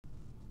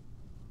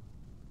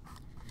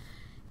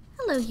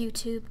Hello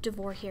YouTube,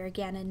 DeVore here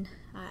again, and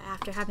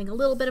after having a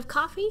little bit of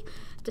coffee,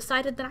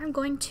 decided that I'm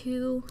going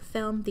to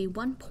film the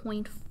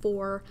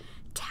 1.4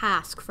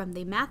 task from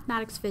the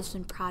Mathematics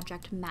Vision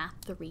Project Math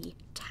 3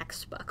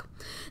 textbook.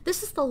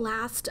 This is the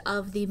last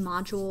of the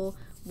Module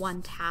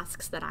 1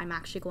 tasks that I'm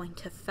actually going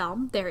to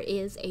film. There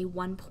is a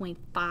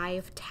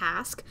 1.5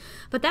 task,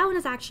 but that one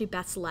is actually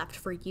best left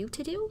for you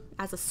to do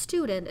as a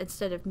student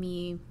instead of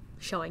me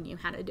showing you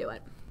how to do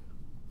it.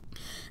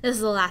 This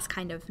is the last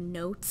kind of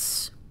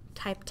notes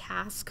type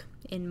task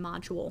in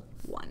Module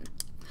 1.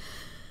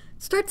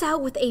 Starts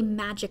out with a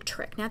magic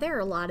trick. Now there are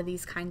a lot of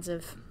these kinds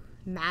of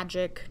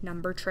magic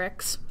number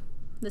tricks.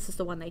 This is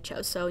the one they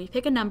chose. So you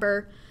pick a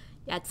number,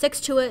 you add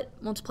 6 to it,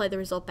 multiply the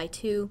result by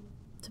 2,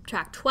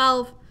 subtract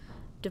 12,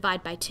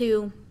 divide by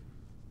 2,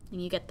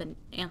 and you get the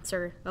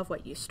answer of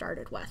what you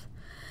started with.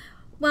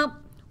 Well,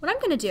 what I'm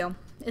going to do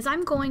is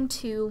I'm going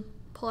to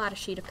pull out a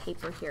sheet of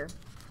paper here,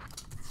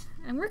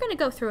 and we're going to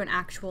go through and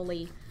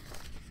actually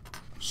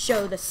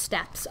show the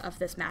steps of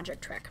this magic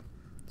trick.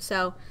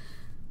 So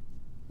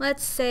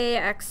let's say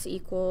x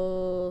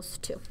equals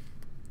 2,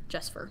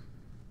 just for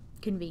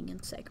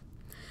convenience sake.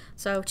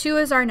 So 2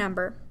 is our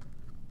number.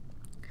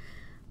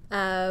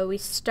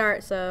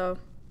 So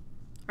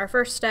our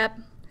first step,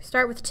 we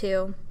start with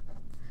 2.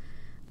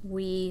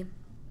 We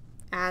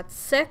add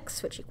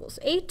 6, which equals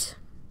 8.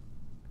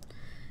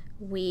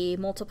 We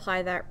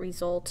multiply that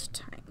result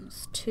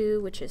times 2,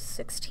 which is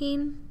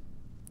 16.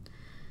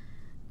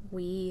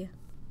 We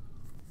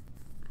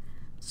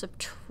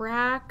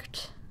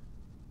subtract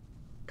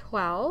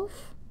 12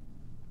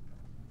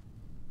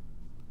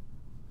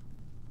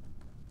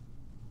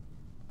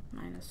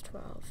 minus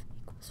 12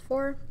 equals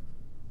 4.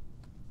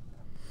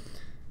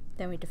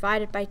 Then we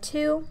divide it by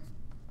 2,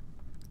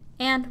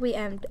 and we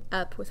end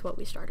up with what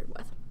we started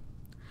with.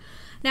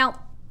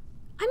 Now,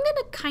 I'm going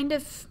to kind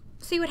of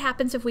see what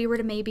happens if we were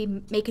to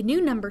maybe make a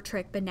new number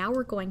trick, but now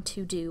we're going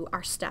to do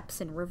our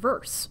steps in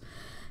reverse.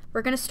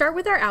 We're going to start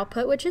with our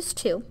output, which is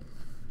 2.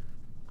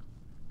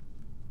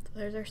 So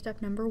there's our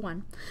step number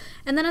 1.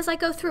 And then as I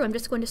go through, I'm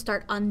just going to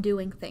start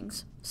undoing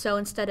things. So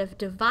instead of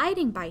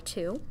dividing by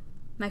 2,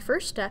 my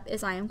first step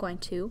is I am going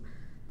to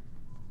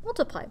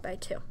multiply by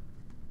 2.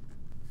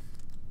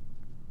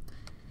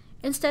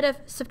 Instead of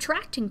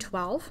subtracting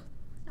 12,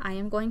 I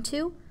am going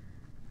to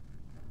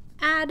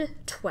add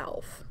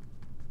 12.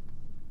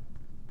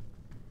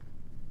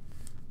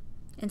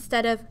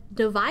 Instead of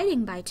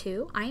dividing by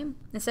 2,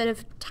 instead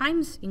of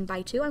timesing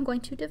by 2, I'm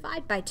going to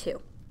divide by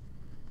 2.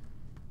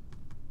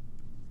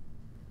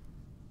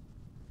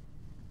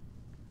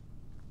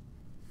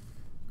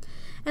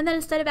 And then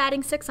instead of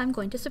adding 6, I'm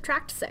going to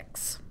subtract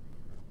 6.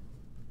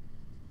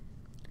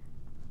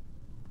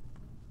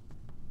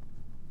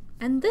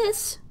 And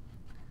this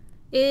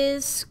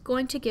is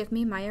going to give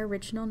me my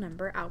original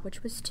number out,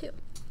 which was 2.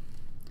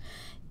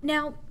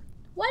 Now,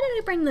 why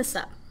did I bring this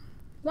up?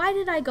 Why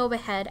did I go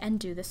ahead and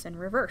do this in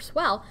reverse?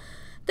 Well,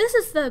 this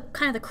is the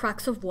kind of the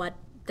crux of what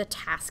the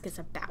task is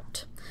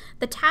about.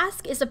 The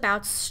task is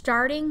about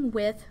starting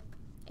with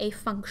a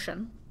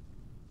function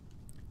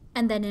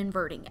and then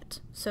inverting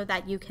it so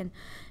that you can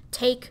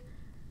take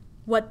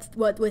what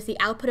was the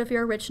output of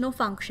your original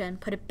function,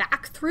 put it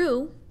back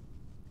through,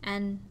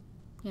 and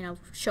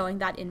showing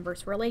that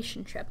inverse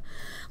relationship.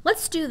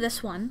 Let's do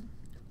this one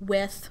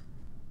with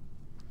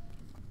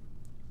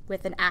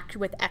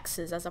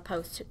x's as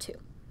opposed to 2.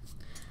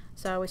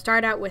 So we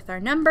start out with our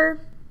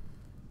number.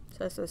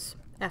 So this is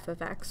f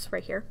of x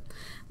right here.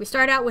 We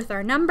start out with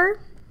our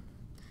number.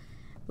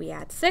 We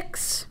add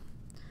 6,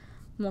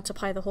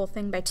 multiply the whole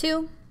thing by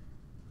 2,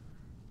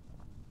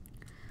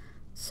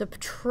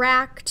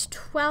 subtract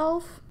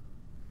 12,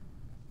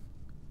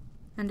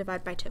 and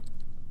divide by 2.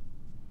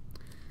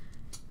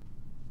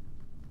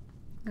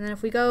 And then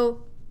if we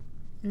go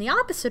in the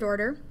opposite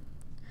order,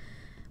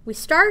 we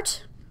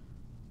start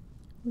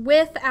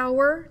with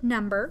our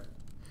number,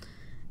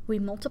 we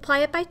multiply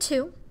it by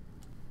 2,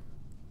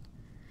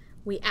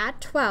 we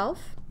add 12,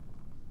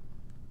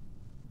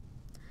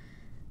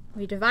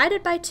 we divide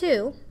it by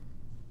 2,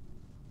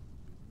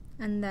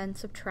 and then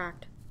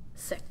subtract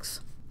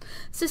 6.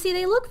 So see,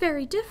 they look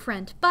very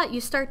different, but you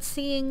start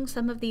seeing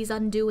some of these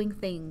undoing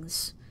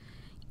things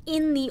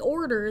in the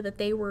order that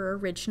they were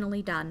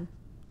originally done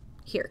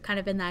here, kind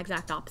of in the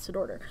exact opposite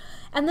order.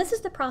 And this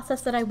is the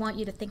process that I want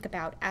you to think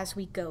about as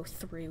we go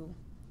through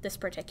this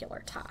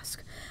particular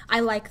task. I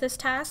like this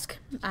task.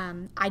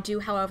 I do,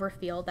 however,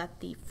 feel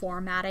that the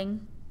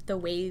formatting, the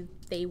way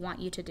they want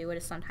you to do it,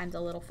 is sometimes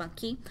a little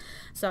funky.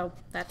 So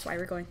that's why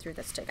we're going through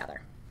this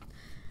together.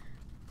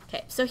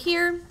 Okay, so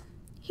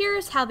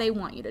here's how they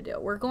want you to do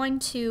it. We're going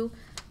to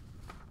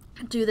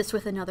do this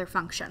with another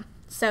function.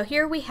 So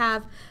here we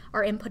have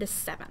our input is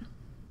 7.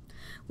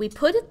 We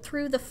put it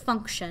through the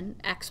function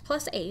x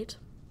plus 8,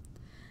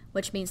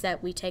 which means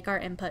that we take our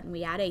input and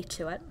we add 8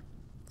 to it.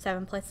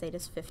 7 plus 8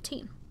 is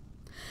 15.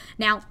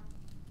 Now,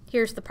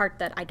 here's the part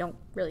that I don't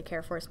really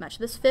care for as much.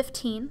 This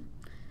 15,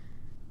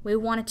 we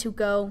want it to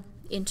go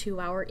into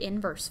our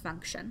inverse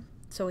function.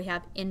 So we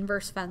have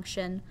inverse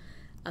function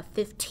of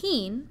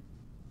 15,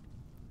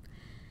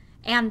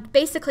 And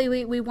basically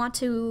we're going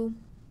to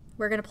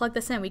plug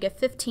this in. We get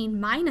 15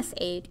 minus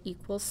 8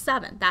 equals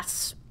 7.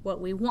 That's what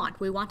we want.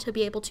 We want to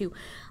be able to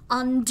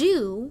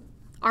undo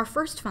our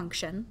first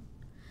function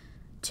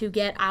to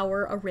get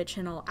our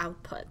original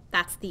output.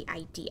 That's the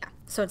idea.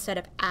 So instead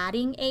of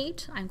adding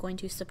 8, I'm going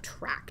to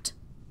subtract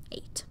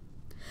 8.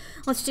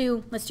 Let's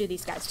do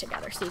these guys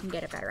together so you can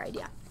get a better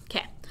idea.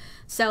 Okay,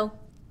 so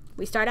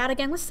we start out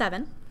again with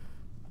 7.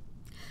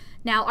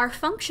 Now our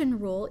function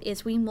rule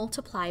is we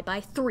multiply by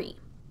 3.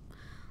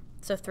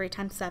 So 3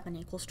 times 7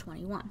 equals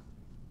 21.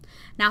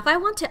 Now if I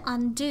want to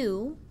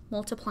undo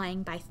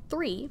multiplying by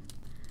 3,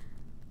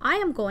 I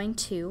am going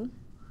to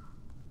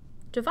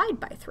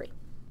divide by 3.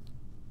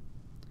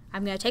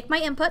 I'm going to take my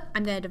input,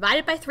 I'm going to divide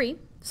it by 3,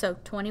 so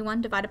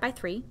 21 divided by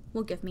 3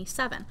 will give me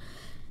 7.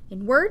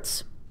 In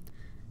words,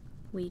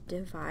 we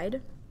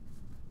divide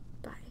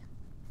by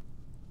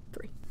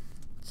 3.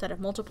 Instead of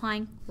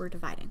multiplying, we're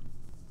dividing.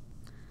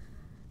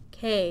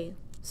 Okay,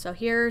 so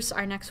here's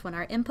our next one.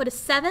 Our input is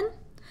 7.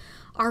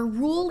 Our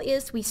rule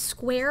is we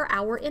square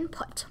our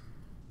input.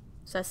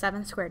 So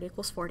 7 squared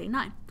equals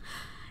 49.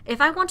 If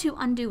I want to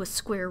undo a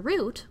square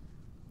root,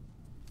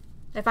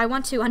 I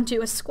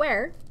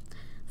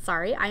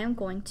am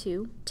going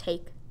to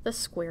take the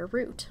square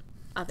root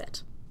of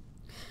it.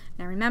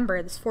 Now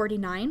remember, this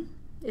 49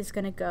 is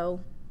going to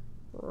go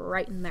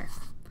right in there.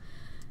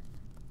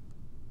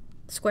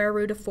 Square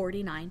root of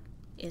 49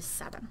 is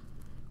 7.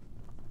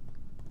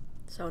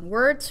 So in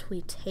words,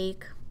 we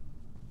take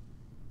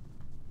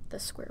the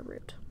square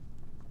root.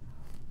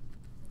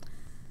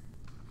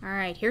 All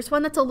right, here's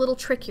one that's a little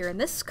trickier, and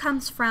this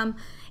comes from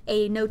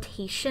a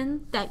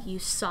notation that you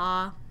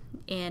saw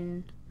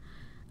in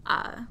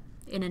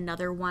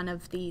another one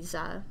of these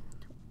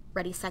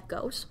Ready, Set,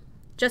 Goes.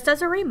 Just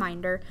as a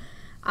reminder,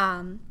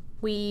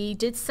 we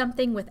did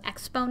something with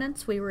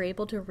exponents. We were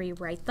able to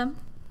rewrite them.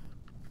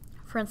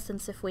 For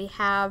instance, if we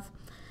have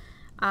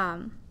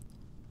 2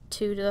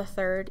 to the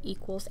third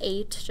equals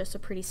 8, just a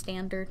pretty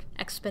standard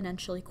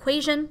exponential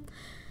equation,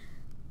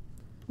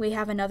 we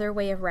have another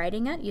way of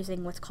writing it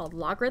using what's called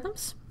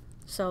logarithms.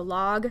 So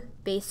log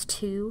base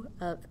 2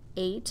 of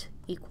 8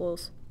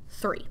 equals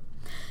 3.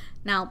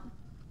 Now,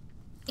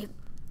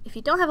 if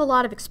you don't have a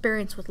lot of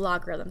experience with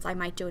logarithms, I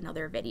might do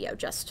another video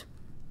just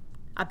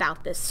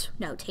about this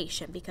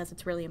notation because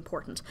it's really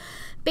important.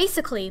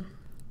 Basically,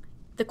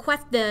 the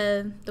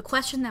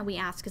question that we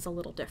ask is a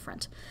little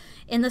different.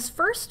 In this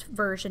first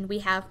version, we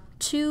have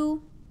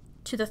 2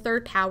 to the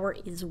third power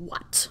is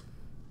what?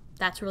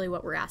 That's really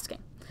what we're asking.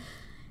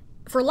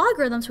 For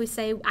logarithms, we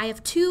say I'm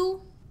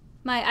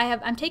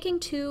taking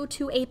 2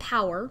 to a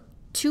power.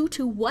 2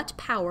 to what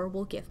power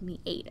will give me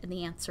 8? And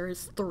the answer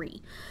is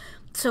 3.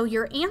 So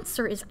your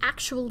answer is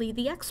actually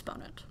the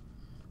exponent.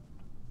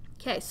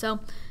 Okay,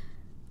 so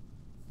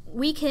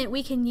we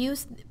can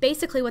use,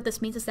 basically what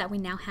this means is that we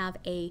now have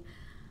a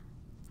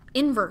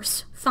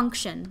inverse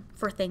function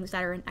for things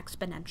that are in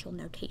exponential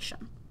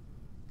notation.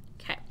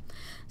 Okay,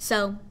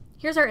 so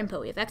here's our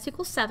input. We have x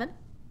equals 7.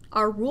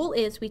 Our rule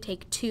is we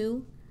take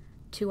 2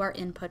 to our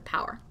input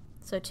power.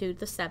 So 2 to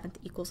the 7th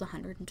equals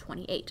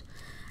 128.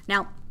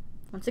 Now,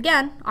 once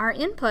again, our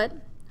input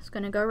is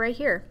going to go right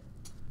here.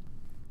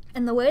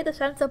 And the way this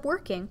ends up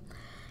working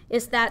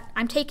is that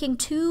I'm taking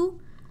 2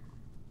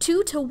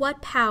 to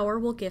what power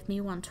will give me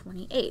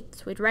 128.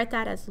 So we'd write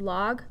that as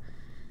log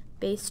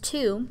base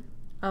 2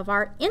 of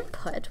our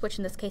input, which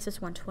in this case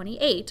is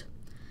 128,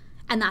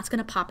 and that's going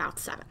to pop out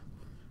 7.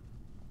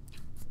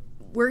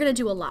 We're going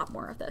to do a lot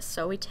more of this.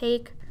 So we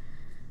take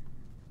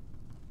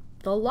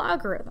the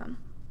logarithm.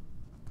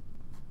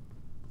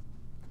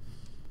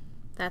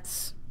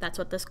 That's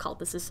what this is called.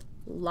 This is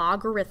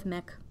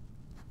logarithmic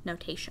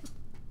notation.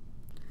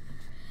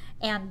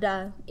 And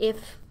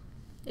if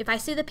I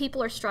see that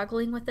people are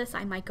struggling with this,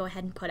 I might go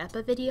ahead and put up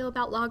a video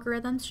about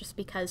logarithms just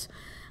because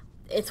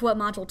it's what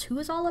Module 2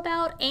 is all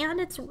about, and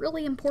it's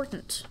really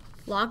important.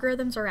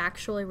 Logarithms are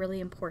actually really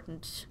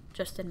important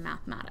just in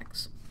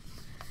mathematics.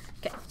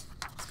 Okay,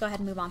 let's go ahead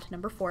and move on to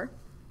number 4.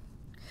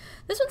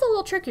 This one's a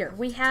little trickier.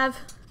 We have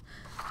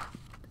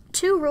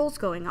 2 rules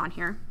going on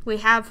here. We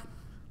have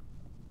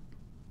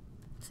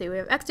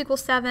x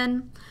equals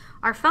 7.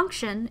 Our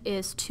function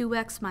is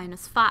 2x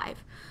minus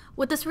 5.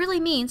 What this really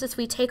means is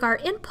we take our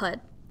input,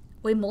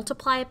 we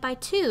multiply it by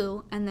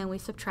 2, and then we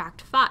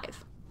subtract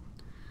 5.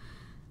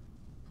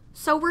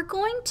 So we're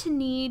going to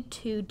need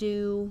to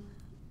do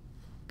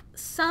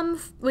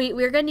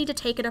we're going to need to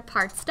take it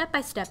apart step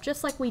by step,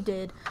 just like we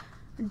did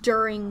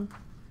during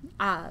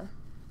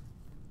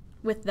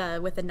with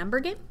the number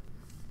game.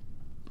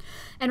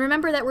 And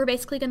remember that we're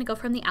basically going to go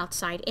from the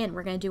outside in.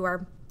 We're going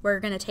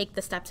to take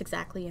the steps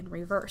exactly in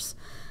reverse.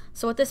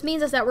 So what this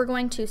means is that we're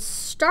going to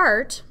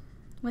start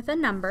with a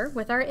number,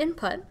 with our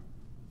input.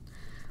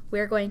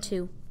 We're going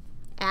to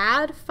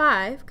add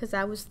 5, because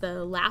that was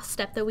the last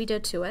step that we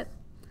did to it,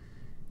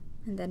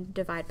 and then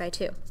divide by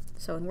 2.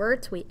 So in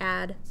words, we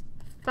add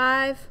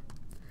 5,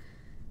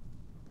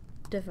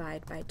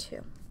 divide by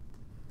 2.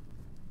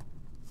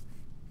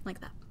 Like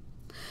that.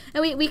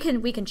 And we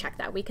can check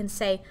that. We can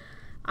say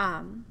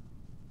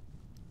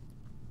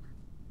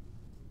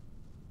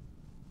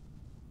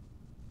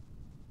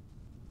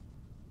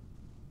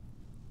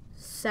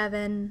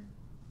 7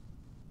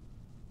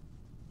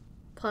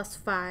 plus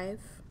 5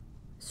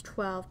 is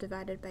 12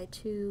 divided by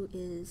 2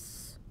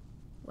 is,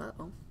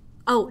 whoa.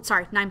 Oh,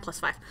 sorry, 9 plus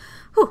 5.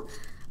 Whew,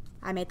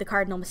 I made the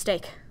cardinal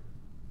mistake.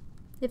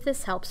 If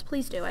this helps,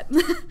 please do it.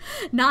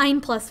 9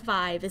 plus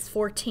 5 is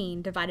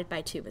 14 divided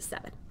by 2 is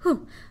 7.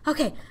 Whew,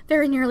 okay,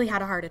 very nearly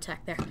had a heart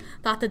attack there.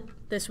 Thought that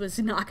this was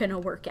not going to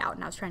work out,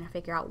 and I was trying to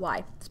figure out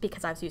why. It's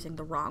because I was using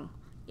the wrong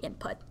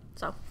input.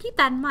 So keep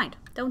that in mind.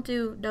 Don't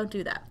do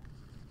that.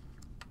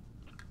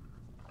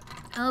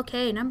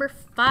 Okay, number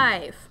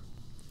 5.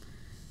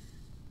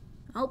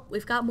 Oh,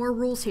 we've got more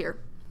rules here.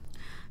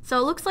 So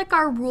it looks like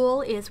our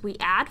rule is we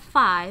add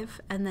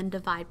 5 and then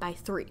divide by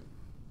 3.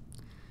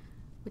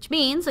 Which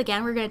means,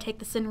 again, we're going to take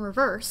this in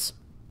reverse.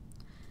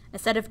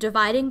 Instead of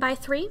dividing by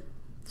 3,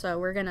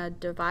 so instead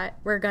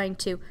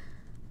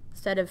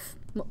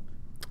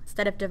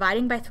of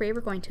dividing by 3,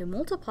 we're going to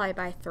multiply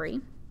by 3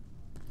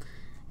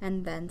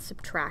 and then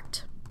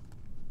subtract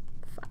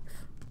 5.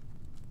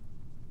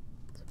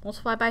 So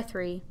multiply by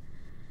 3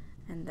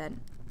 and then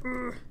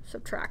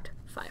subtract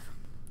 5.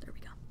 There we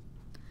go.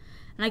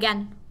 And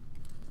again,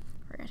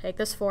 we're going to take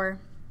this 4,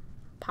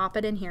 pop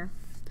it in here.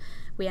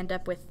 We end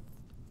up with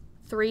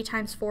 3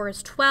 times 4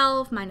 is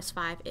 12, minus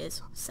 5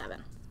 is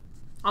 7.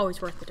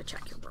 Always worth it to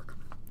check your work.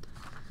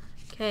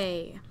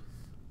 Okay,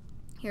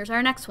 here's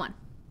our next one.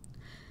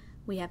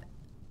 We have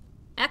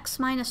x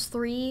minus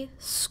 3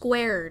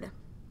 squared.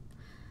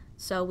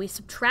 So we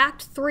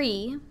subtract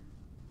 3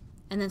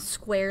 and then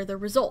square the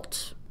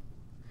result,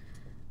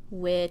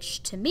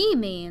 which to me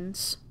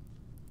means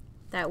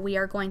that we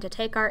are going to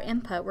take our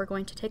input, we're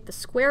going to take the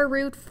square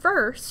root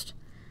first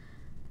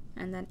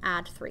and then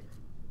add 3.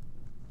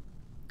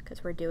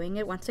 Because we're doing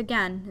it once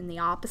again in the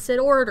opposite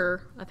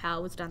order of how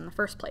it was done in the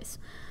first place.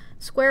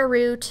 Square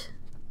root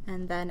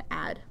and then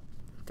add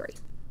 3.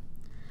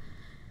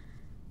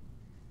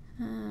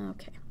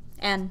 Okay,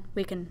 and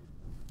we can,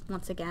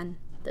 once again,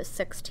 the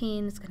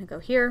 16 is going to go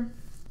here.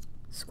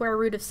 Square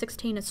root of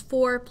 16 is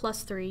 4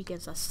 plus 3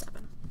 gives us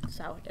 7.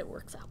 So it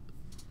works out.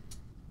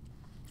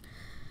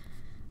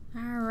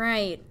 All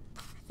right,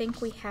 I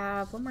think we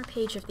have one more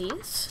page of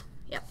these.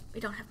 Yep, we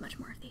don't have much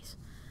more of these.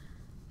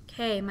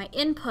 Okay, my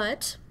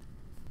input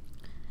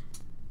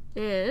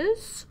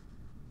is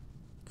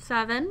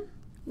 7.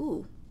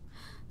 Ooh.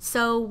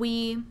 So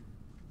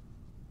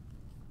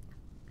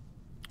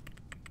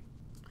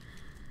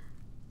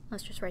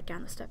let's just write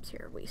down the steps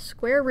here. We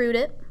square root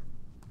it,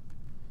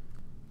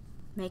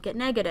 make it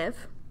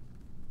negative,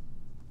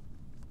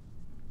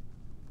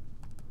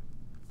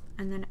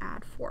 and then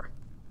add 4.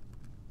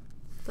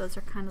 Those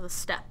are kind of the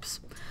steps.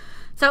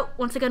 So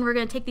once again, we're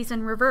going to take these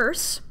in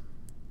reverse.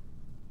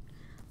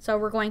 So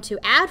we're going to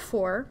add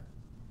 4,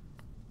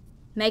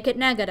 make it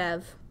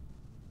negative,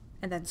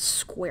 and then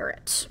square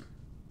it.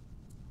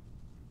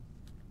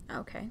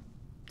 Okay,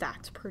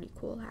 that's pretty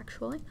cool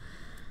actually.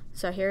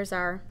 So here's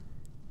our,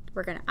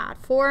 we're going to add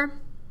 4.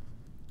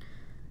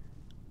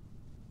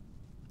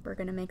 We're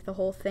going to make the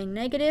whole thing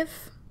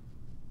negative.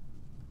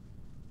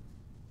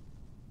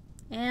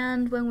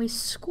 And when we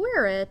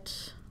square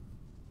it,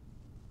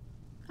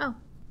 oh,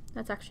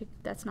 that's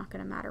not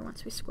going to matter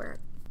once we square it.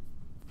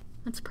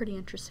 That's pretty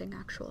interesting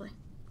actually.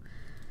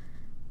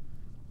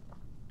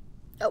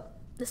 Oh,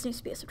 this needs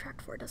to be a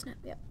subtract 4, doesn't it?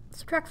 Yep,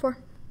 subtract 4.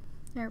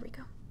 There we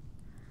go.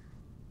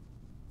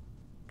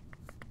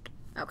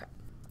 Okay,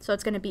 so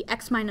it's going to be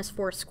x minus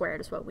 4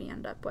 squared is what we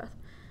end up with.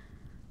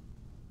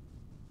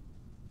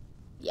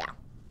 Yeah,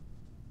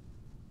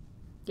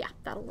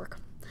 that'll work.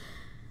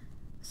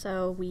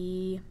 So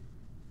we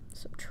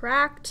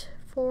subtract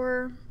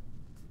 4,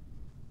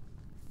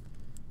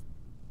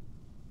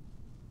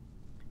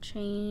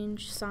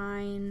 change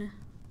sign,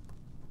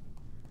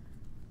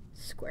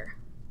 square.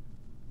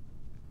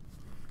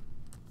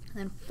 And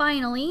then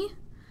finally,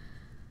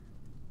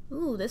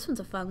 ooh, this one's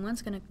a fun one.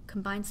 It's going to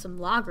combine some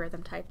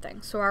logarithm type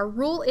things. So our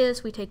rule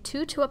is we take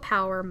 2 to a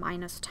power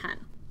minus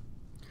 10.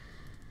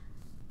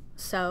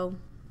 So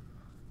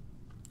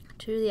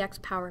 2 to the x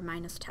power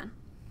minus 10.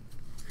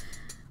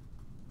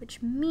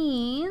 Which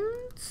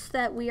means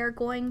that we are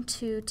going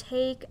to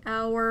take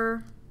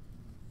our,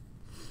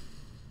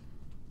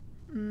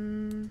 let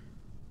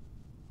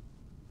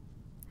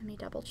me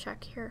double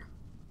check here.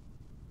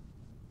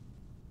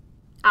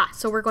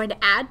 So we're going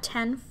to add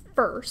 10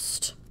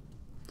 first.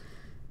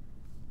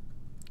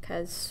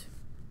 So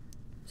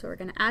we're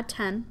going to add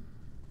 10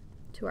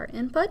 to our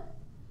input,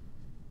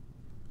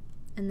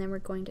 and then we're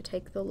going to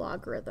take the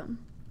logarithm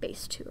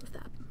base 2 of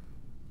that.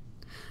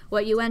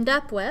 What you end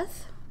up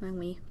with, when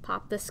we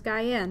pop this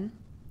guy in,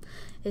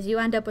 is you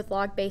end up with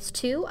log base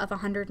 2 of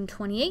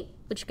 128,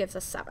 which gives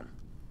us 7.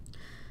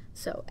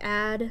 So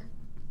add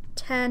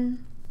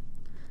 10,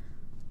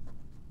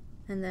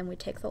 and then we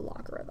take the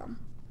logarithm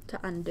to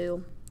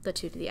undo the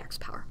 2 to the x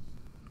power.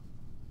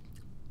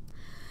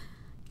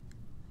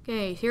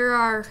 Okay, here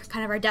are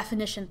kind of our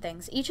definition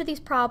things. Each of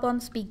these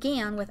problems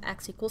began with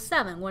x equals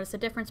 7. What is the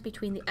difference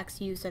between the x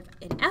used in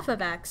f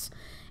of x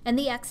and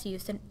the x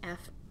used in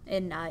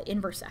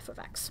inverse f of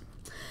x?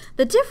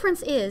 The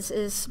difference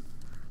is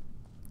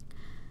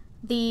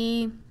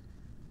the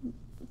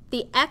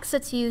x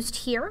that's used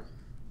here,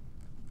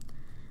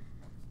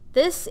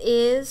 this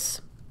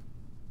is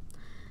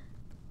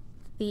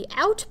the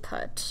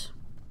output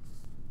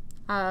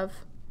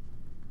of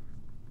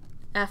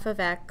f of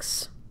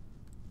x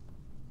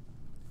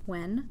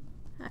when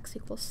x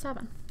equals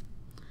 7.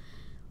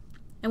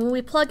 And when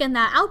we plug in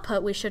that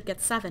output, we should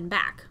get 7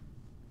 back.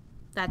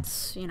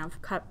 That's, you know,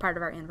 part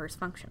of our inverse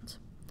functions.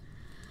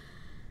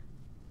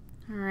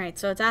 All right,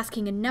 so it's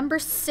asking in number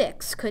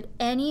 6, could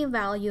any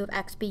value of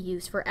x be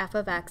used for f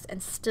of x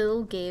and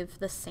still give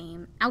the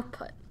same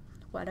output?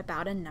 What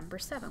about in number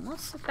 7?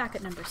 Let's look back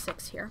at number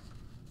 6 here.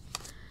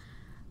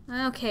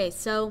 Okay,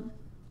 so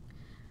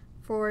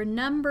for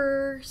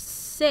number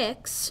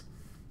 6,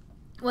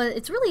 what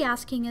it's really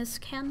asking is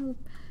can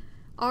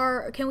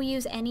we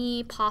use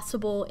any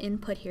possible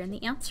input here? And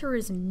the answer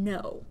is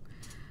no.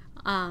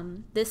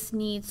 This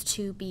needs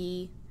to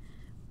be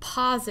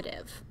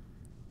positive,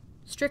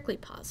 strictly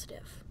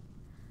positive.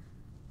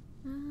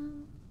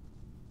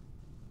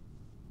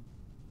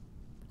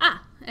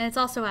 And it's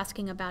also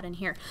asking about in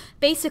here.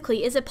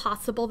 Basically, is it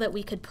possible that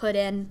we could put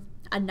in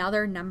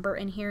another number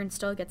in here and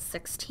still get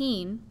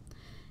 16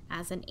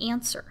 as an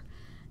answer?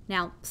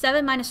 Now,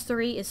 7 minus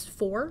 3 is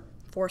 4.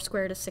 4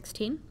 squared is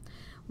 16.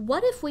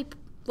 What if we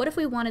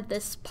wanted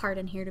this part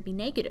in here to be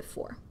negative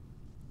 4?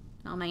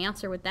 Well, my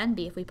answer would then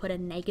be if we put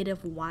in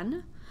negative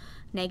 1.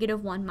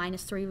 Negative 1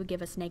 minus 3 would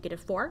give us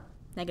negative 4.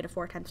 Negative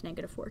 4 times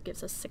negative 4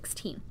 gives us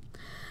 16.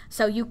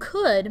 So you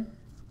could,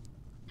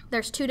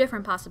 there's two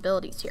different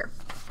possibilities here.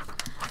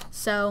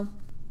 So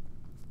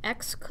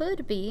x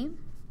could be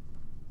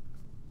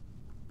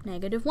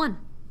negative 1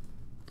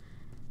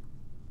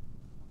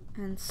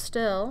 and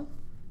still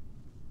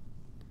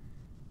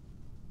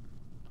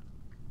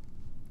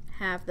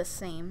have the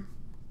same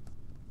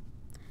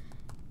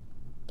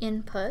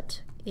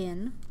input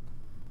in,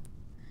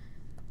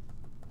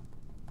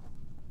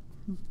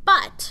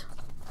 but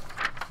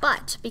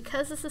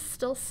because this is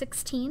still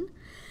 16,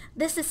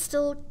 this is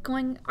still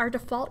going, our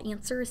default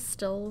answer is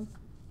still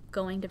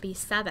going to be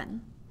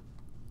 7.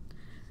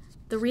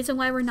 The reason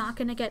why we're not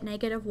going to get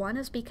negative 1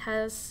 is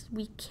because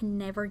we can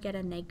never get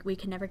a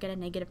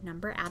negative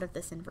number out of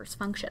this inverse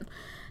function,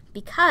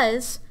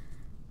 because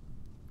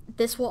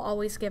this will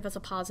always give us a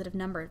positive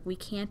number. We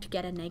can't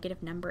get a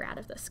negative number out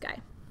of this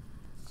guy.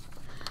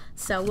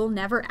 So we'll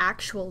never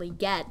actually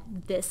get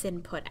this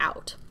input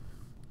out.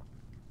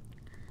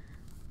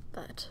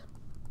 But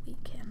we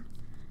can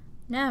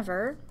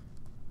never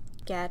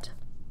get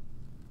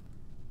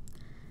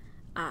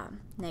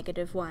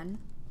negative 1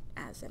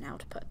 as an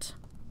output.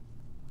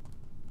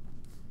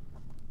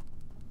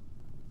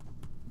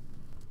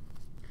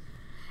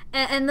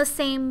 And the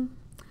same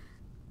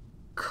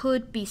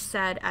could be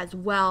said as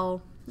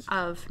well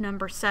of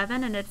number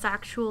 7, and it's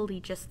actually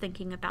just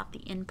thinking about the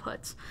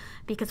inputs,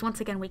 because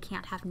once again we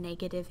can't have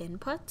negative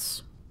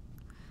inputs,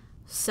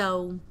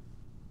 so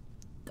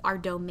our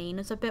domain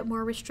is a bit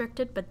more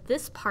restricted, but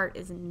this part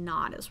is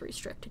not as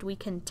restricted. We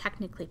can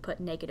technically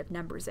put negative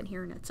numbers in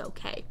here and it's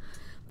okay.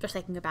 Just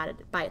thinking about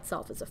it by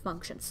itself as a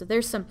function. So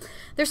there's some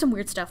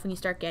weird stuff when you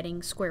start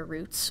getting square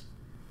roots.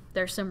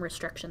 There's some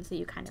restrictions that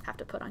you kind of have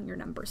to put on your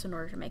numbers in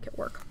order to make it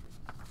work.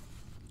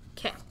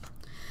 Okay.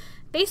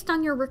 Based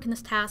on your work in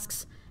this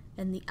tasks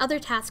and the other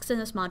tasks in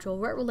this module,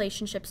 what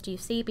relationships do you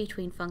see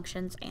between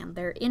functions and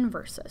their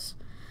inverses?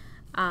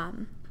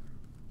 The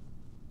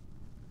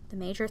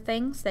major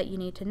things that you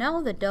need to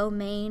know, the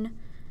domain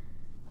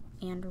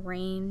and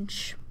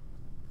range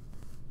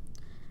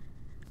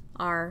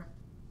are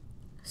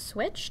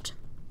switched.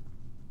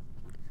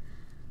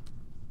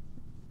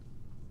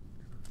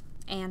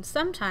 And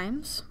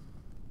sometimes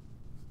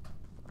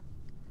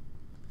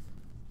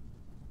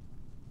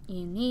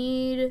you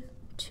need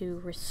to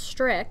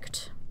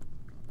restrict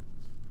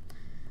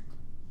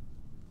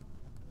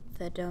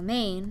the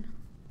domain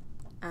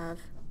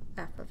of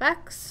f of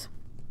x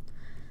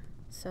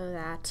so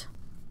that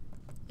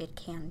it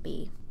can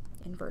be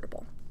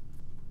invertible.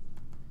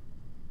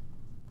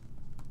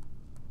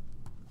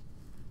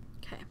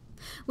 Okay,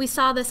 we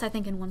saw this I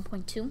think in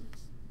 1.2,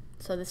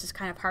 so this is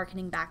kind of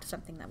hearkening back to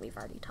something that we've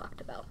already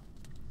talked about.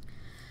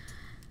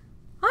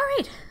 All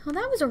right, well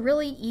that was a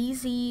really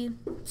easy,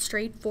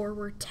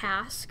 straightforward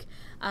task.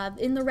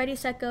 In the Ready,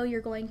 Set, Go, you're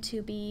going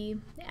to be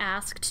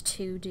asked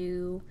to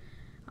do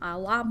a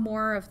lot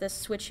more of this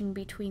switching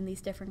between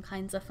these different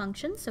kinds of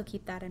functions, so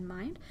keep that in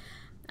mind.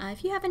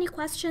 If you have any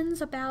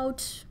questions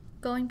about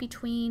going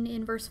between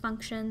inverse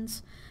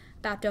functions,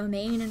 about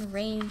domain and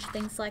range,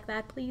 things like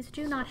that, please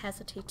do not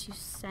hesitate to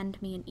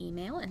send me an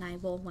email and I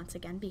will once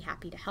again be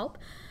happy to help.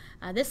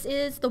 This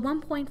is the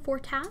 1.4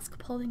 task,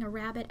 pulling a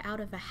rabbit out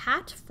of a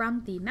hat,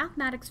 from the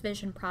Mathematics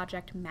Vision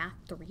Project Math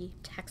 3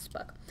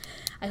 textbook.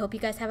 I hope you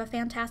guys have a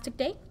fantastic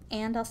day,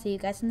 and I'll see you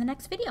guys in the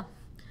next video.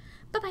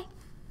 Bye-bye.